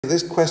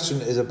This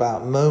question is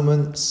about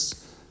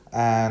moments,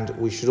 and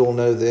we should all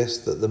know this,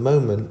 that the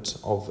moment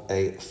of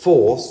a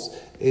force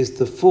is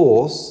the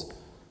force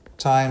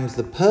times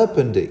the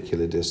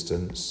perpendicular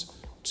distance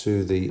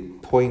to the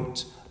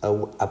point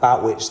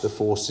about which the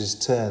force is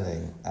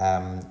turning,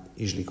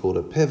 usually called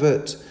a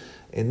pivot.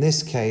 In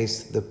this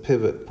case, the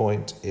pivot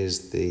point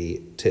is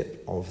the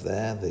tip of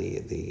there,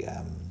 the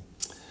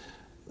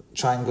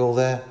triangle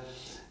there,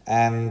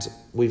 and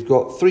we've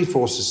got three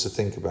forces to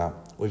think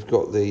about. We've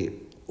got the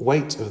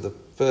weight of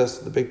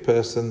the big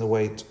person, the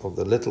weight of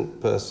the little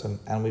person,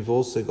 and we've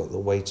also got the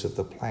weight of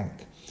the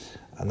plank.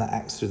 And that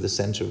acts through the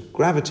centre of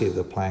gravity of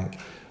the plank,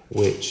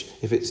 which,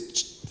 if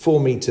it's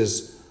 4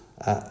 meters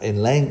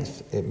in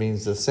length, it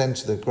means the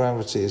centre of the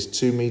gravity is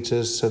 2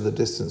 meters, so the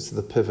distance to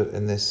the pivot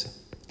in this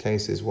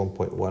case is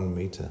 1.1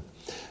 meter.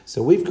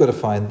 So we've got to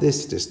find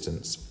this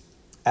distance.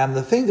 And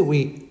the thing that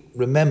we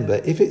remember,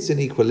 if it's in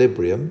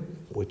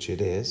equilibrium, which it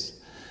is,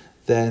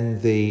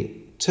 then the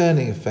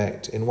turning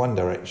effect in one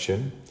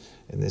direction,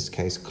 in this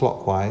case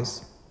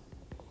clockwise,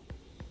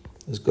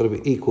 has got to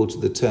be equal to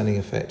the turning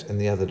effect in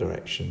the other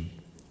direction,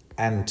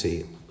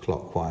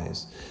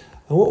 anti-clockwise.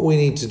 And what we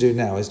need to do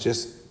now is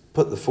just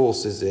put the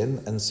forces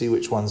in and see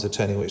which ones are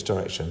turning which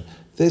direction.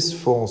 This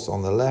force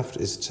on the left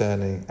is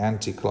turning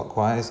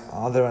anti-clockwise.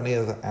 Are there any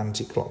other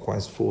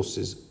anti-clockwise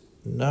forces?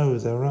 No,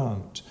 there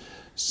aren't.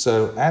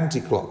 So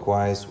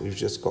anti-clockwise, we've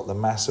just got the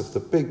mass of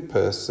the big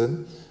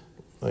person,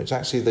 which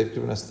actually they've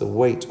given us the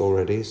weight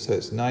already, so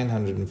it's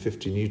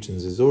 950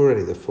 newtons is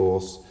already the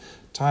force,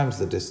 times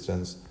the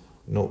distance,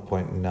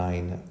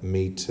 0.9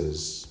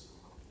 meters.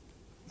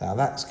 Now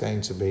that's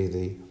going to be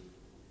the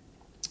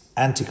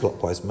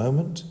anti-clockwise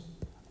moment,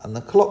 and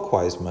the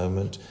clockwise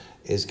moment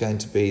is going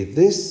to be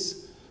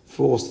this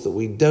force that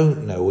we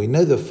don't know. We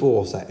know the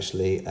force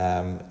actually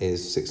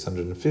is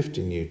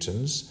 650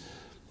 newtons,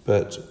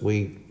 but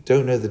we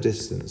don't know the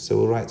distance, so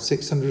we'll write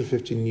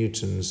 650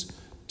 newtons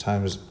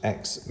times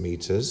x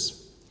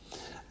meters,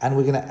 and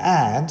we're going to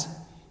add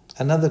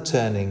another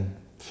turning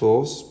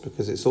force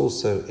because it's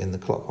also in the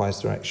clockwise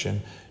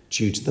direction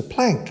due to the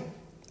plank,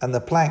 and the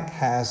plank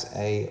has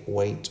a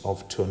weight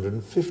of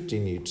 250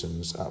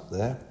 newtons up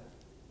there,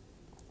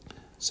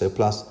 so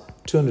plus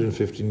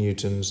 250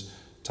 newtons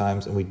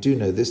times, and we do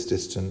know this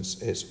distance,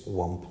 it's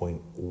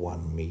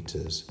 1.1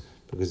 meters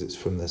because it's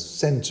from the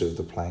center of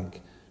the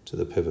plank to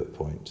the pivot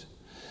point.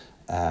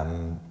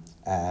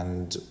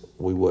 And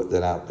we worked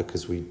that out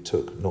because we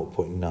took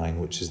 0.9,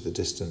 which is the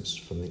distance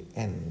from the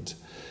end.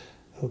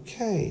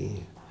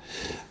 Okay.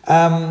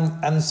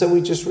 And so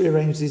we just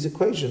rearrange these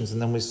equations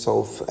and then we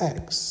solve for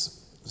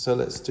x. So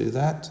let's do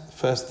that.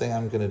 First thing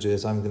I'm going to do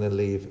is I'm going to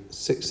leave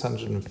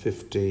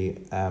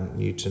 650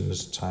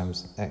 newtons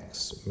times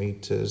x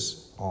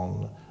meters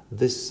on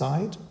this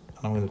side.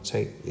 And I'm going to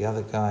take the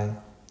other guy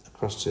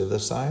across to the other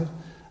side.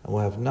 And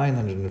we'll have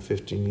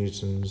 950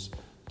 newtons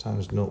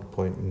times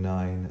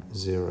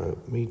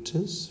 0.90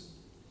 meters.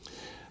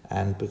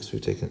 And because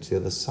we've taken it to the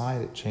other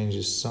side, it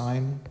changes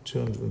sign,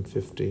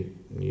 250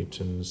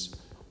 newtons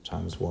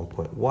times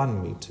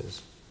 1.1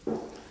 meters.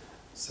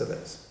 So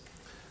let's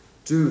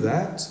do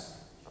that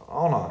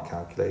on our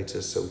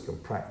calculators so we can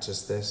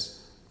practice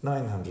this.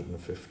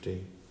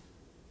 950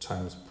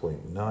 times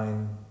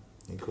 0.9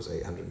 equals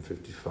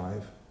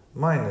 855,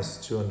 minus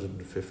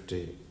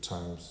 250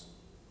 times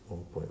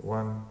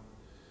 1.1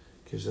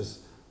 gives us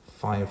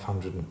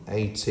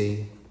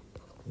 580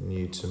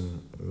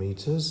 Newton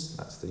meters,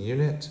 that's the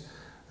unit.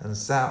 And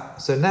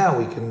so now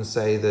we can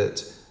say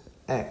that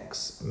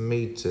x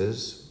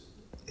meters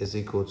is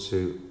equal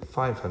to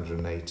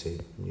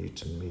 580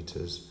 Newton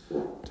meters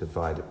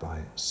divided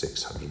by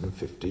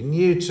 650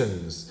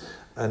 newtons.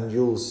 And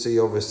you'll see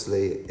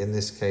obviously in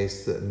this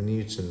case that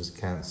newtons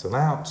cancel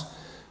out,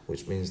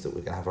 which means that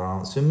we're going to have our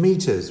answer in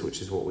meters,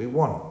 which is what we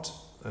want.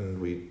 And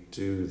we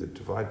do the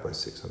divide by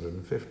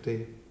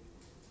 650,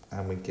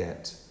 and we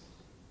get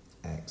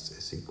x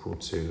is equal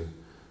to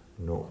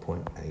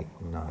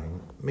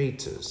 0.89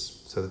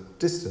 meters. So the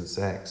distance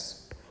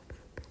x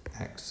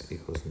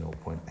equals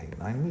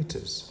 0.89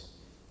 meters.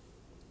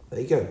 There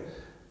you go.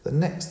 The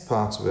next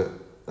part of it,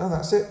 oh,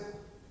 that's it.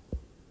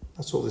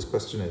 That's all this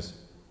question is.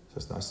 So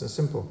it's nice and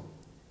simple.